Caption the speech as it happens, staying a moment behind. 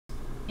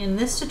In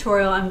this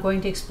tutorial, I'm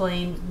going to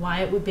explain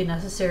why it would be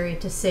necessary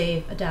to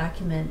save a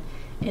document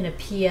in a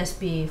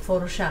PSB,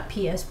 Photoshop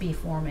PSB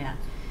format.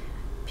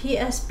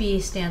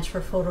 PSB stands for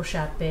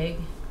Photoshop Big,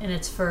 and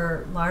it's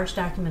for large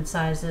document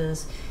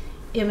sizes,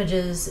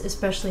 images,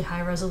 especially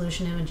high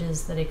resolution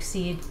images that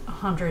exceed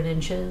 100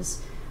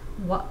 inches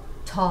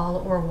tall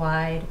or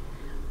wide,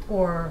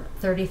 or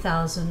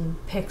 30,000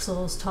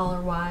 pixels tall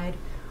or wide,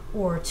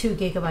 or 2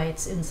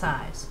 gigabytes in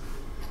size.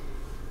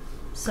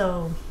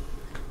 So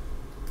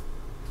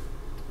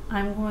I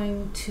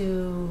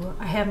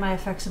have my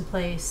effects in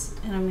place,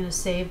 and I'm going to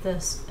save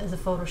this as a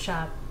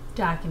Photoshop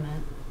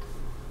document.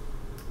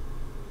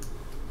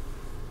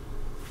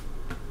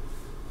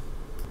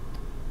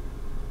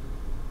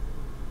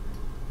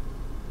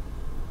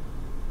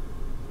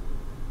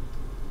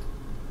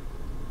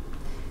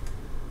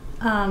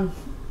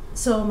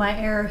 So my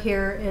error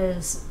here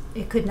is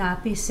it could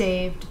not be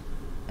saved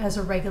as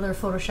a regular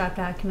Photoshop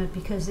document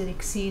because it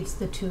exceeds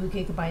the 2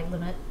 gigabyte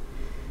limit.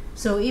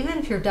 So even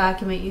if your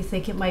document, you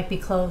think it might be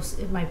close,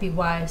 it might be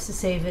wise to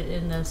save it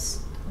in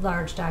this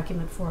large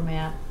document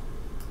format.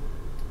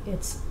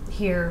 It's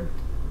here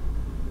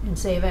in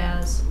Save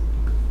As.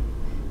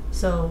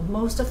 So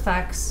most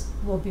effects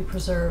will be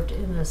preserved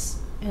in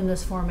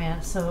this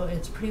format, so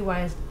it's pretty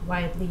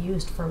widely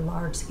used for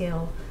large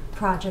scale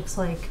projects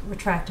like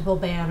retractable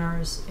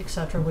banners,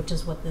 etc., which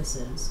is what this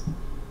is.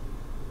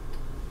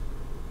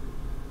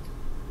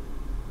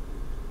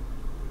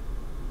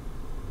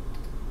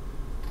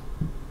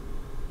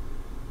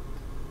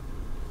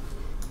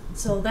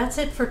 So that's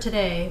it for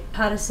today,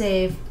 how to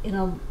save in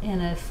a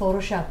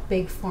Photoshop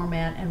Big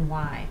format and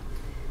why.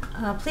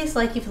 Please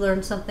like if you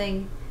learned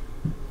something.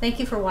 Thank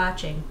you for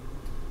watching.